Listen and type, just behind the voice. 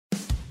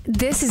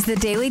This is the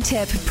Daily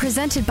Tip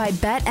presented by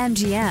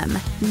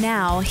BetMGM.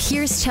 Now,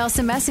 here's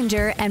Chelsea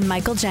Messenger and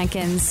Michael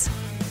Jenkins.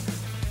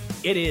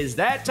 It is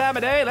that time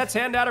of day. Let's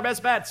hand out our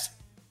best bets.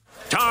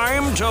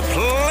 Time to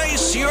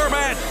place your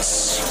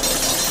bets.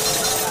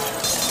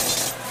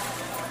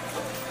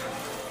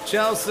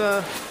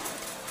 Chelsea,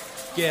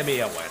 give me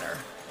a winner.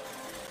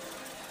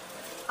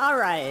 All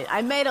right,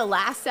 I made a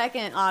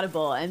last-second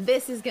audible, and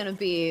this is going to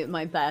be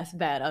my best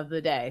bet of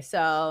the day.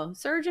 So,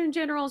 Surgeon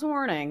General's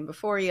warning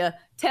before you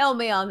tell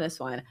me on this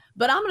one.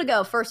 But I'm going to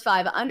go first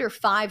five, under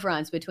 5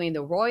 runs between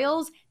the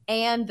Royals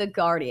and the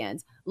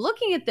Guardians.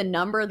 Looking at the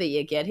number that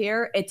you get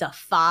here, it's a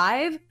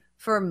 5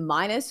 for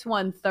minus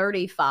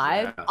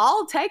 135. Yeah.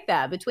 I'll take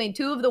that between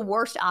two of the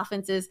worst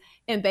offenses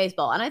in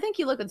baseball. And I think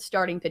you look at the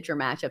starting pitcher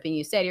matchup and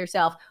you say to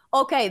yourself,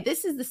 okay,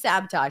 this is the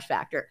sabotage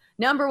factor.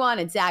 Number one,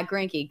 it's Zach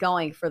Greinke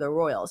going for the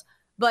Royals.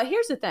 But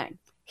here's the thing.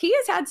 He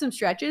has had some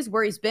stretches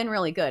where he's been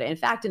really good. In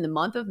fact, in the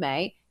month of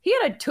May, he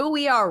had a 2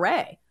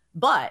 ERA.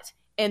 But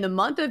in the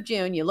month of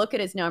June, you look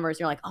at his numbers, and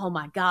you're like, oh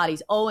my God,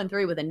 he's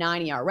 0-3 with a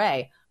 9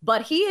 ERA.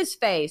 But he has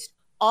faced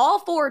all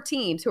 4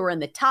 teams who are in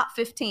the top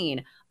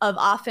 15 of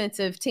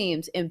offensive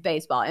teams in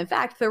baseball. In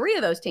fact, 3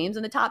 of those teams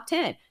in the top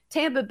 10,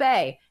 Tampa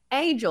Bay,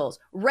 Angels,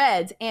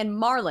 Reds, and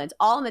Marlins,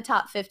 all in the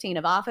top 15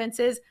 of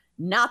offenses.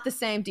 Not the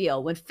same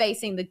deal when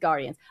facing the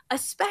Guardians,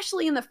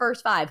 especially in the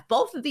first 5.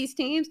 Both of these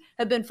teams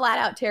have been flat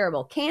out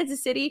terrible.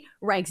 Kansas City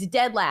ranks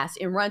dead last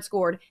in runs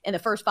scored in the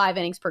first 5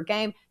 innings per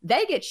game.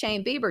 They get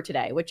Shane Bieber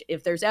today, which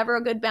if there's ever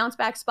a good bounce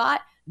back spot,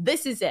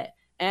 this is it.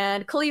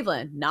 And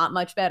Cleveland, not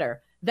much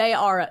better. They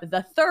are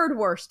the 3rd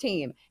worst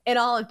team in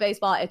all of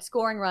baseball at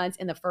scoring runs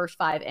in the first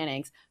 5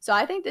 innings. So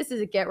I think this is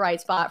a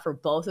get-right spot for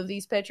both of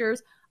these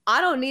pitchers.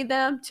 I don't need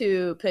them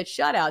to pitch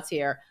shutouts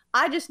here.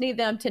 I just need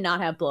them to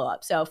not have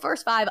blow-ups. So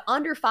first 5,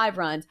 under 5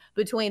 runs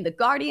between the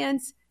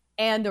Guardians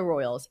and the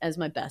Royals as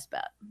my best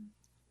bet.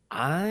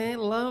 I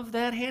love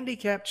that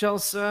handicap,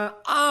 Chelsea.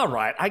 All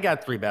right, I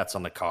got 3 bets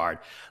on the card.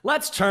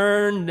 Let's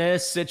turn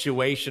this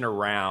situation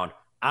around.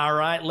 All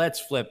right, let's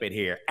flip it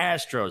here.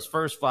 Astros,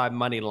 first 5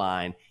 money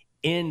line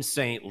in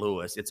St.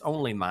 Louis. It's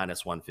only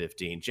minus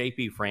 115.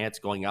 JP France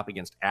going up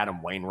against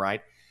Adam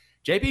Wainwright.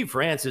 JP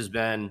France has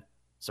been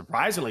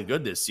surprisingly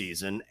good this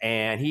season,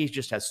 and he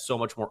just has so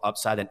much more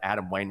upside than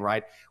Adam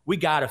Wainwright. We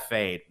got to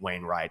fade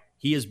Wainwright.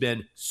 He has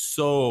been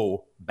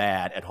so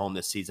bad at home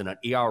this season. An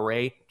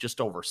ERA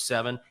just over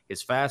 7.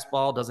 His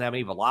fastball doesn't have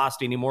any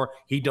velocity anymore.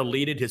 He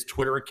deleted his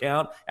Twitter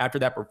account after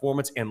that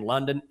performance in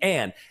London.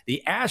 And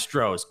the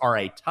Astros are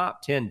a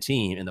top 10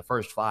 team in the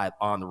first 5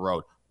 on the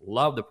road.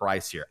 Love the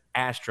price here.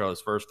 Astros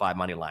first 5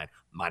 money line,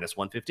 minus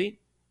 115.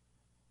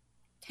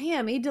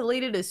 Damn, he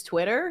deleted his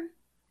Twitter,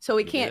 so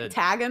we can't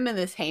tag him in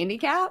this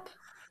handicap?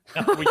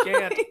 No, we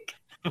can't.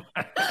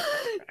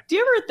 Do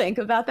you ever think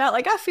about that?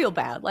 Like, I feel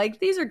bad. Like,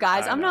 these are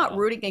guys, I'm not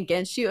rooting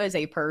against you as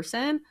a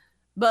person,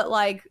 but,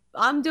 like,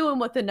 I'm doing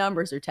what the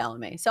numbers are telling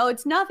me. So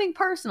it's nothing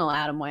personal,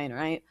 Adam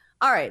Wainwright.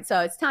 All right,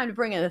 so it's time to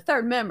bring in the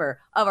 3rd member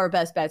of our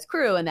Best Bets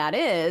crew, and that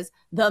is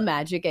the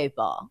Magic 8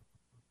 Ball.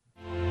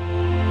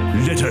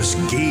 Let us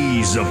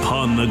gaze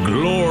upon the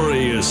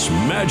glorious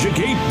Magic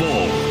 8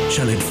 Ball.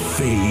 Shall it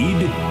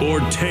fade or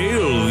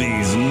tail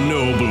these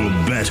noble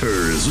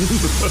betters?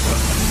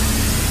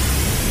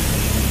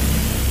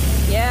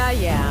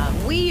 Yeah.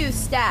 We use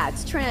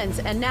stats, trends,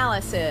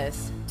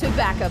 analysis to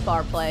back up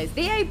our plays.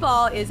 The 8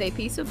 Ball is a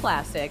piece of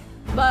plastic,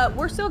 but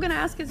we're still going to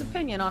ask his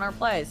opinion on our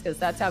plays because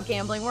that's how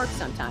gambling works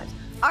sometimes.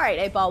 All right,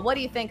 8 Ball, what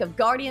do you think of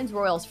Guardians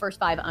Royals first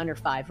 5 under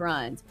 5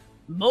 runs?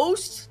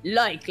 Most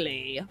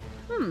likely.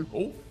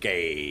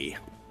 Okay.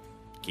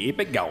 Keep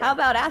it going. How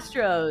about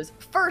Astros?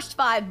 First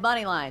 5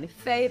 money line,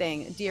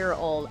 fading dear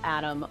old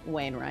Adam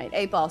Wainwright.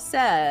 8 Ball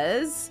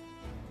says,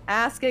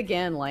 ask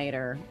again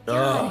later.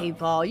 God, 8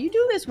 Ball, you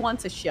do this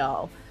once a show.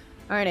 All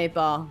right, 8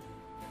 Ball.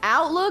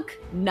 Outlook,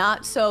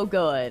 not so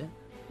good.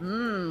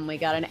 We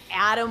got an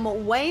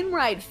Adam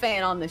Wainwright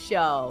fan on the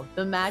show.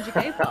 The Magic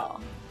 8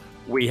 Ball.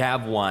 We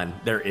have one.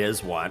 There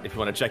is one. If you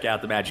want to check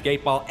out the Magic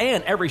 8 Ball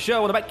and every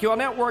show on the BetQL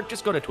network,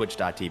 just go to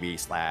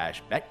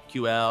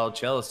twitch.tv/BetQL.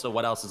 Chelsea,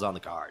 what else is on the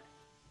card?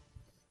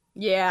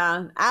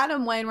 Yeah,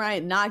 Adam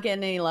Wainwright not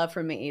getting any love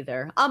from me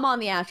either. I'm on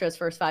the Astros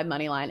first 5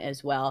 money line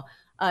as well.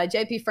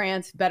 JP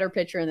France, better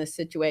pitcher in this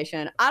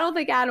situation. I don't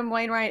think Adam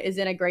Wainwright is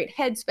in a great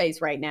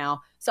headspace right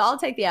now, so I'll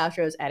take the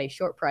Astros at a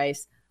short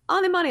price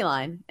on the money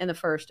line in the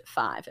first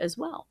 5 as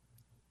well.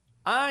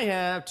 I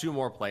have 2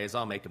 more plays.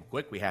 I'll make them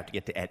quick. We have to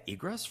get to Ed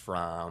Egras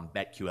from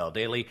BetQL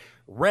Daily.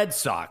 Red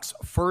Sox,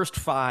 first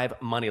 5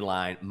 money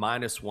line,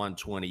 minus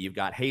 120. You've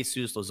got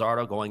Jesus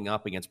Luzardo going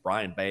up against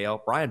Brian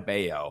Bayo. Brian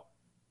Bayo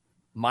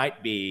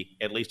might be,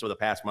 at least over the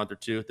past month or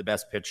 2, the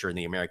best pitcher in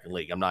the American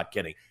League. I'm not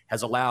kidding.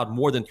 Has allowed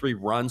more than 3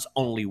 runs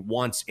only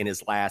once in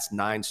his last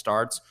 9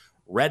 starts.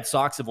 Red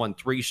Sox have won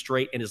 3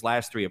 straight in his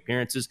last 3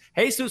 appearances.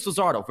 Jesus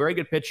Luzardo, very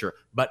good pitcher,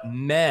 but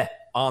meh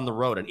on the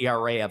road, an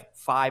ERA of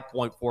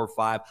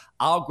 5.45.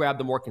 I'll grab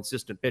the more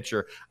consistent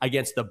pitcher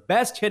against the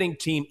best hitting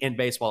team in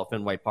baseball at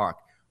Fenway Park.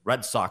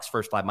 Red Sox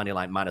first 5 money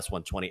line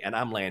 -120, and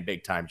I'm laying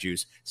big time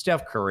juice.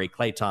 Steph Curry,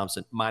 Klay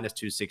Thompson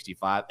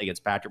 -265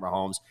 against Patrick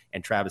Mahomes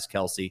and Travis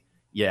Kelce.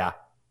 Yeah,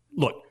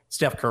 look,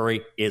 Steph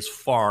Curry is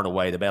far and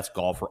away the best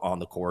golfer on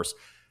the course.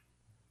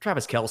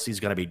 Travis Kelce is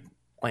going to be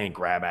playing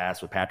grab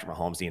ass with Patrick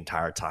Mahomes the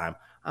entire time.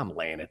 I'm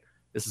laying it.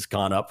 This has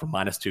gone up from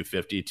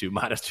 -250 to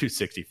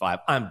 -265.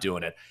 I'm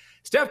doing it.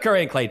 Steph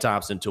Curry and Klay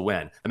Thompson to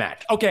win the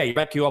match. Okay,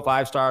 BetQL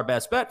 5-star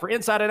best bet for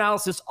inside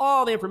analysis,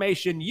 all the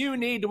information you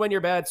need to win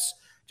your bets.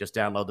 Just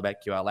download the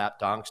BetQL app,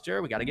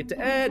 Dongster. We got to get to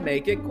Ed.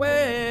 Make it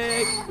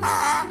quick.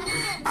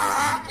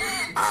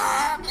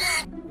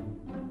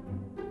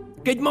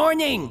 Good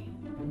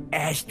morning.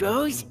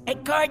 Astros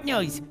at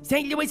Cardinals.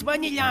 St. Louis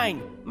money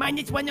line,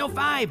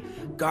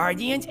 -105.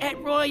 Guardians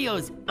at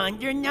Royals,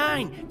 under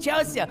 9.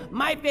 Chelsea,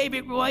 my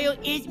favorite Royal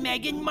is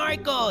Meghan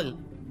Markle.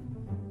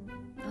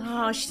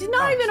 Oh, she's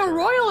not even a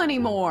Royal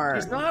anymore.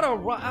 She's not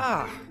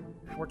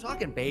we're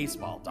talking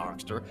baseball,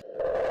 Dongster.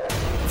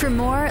 For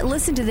more,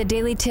 listen to the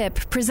Daily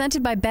Tip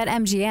presented by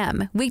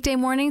BetMGM. Weekday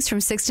mornings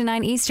from 6 to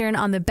 9 Eastern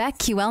on the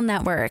BetQL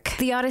network,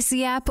 the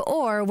Odyssey app,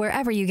 or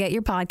wherever you get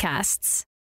your podcasts.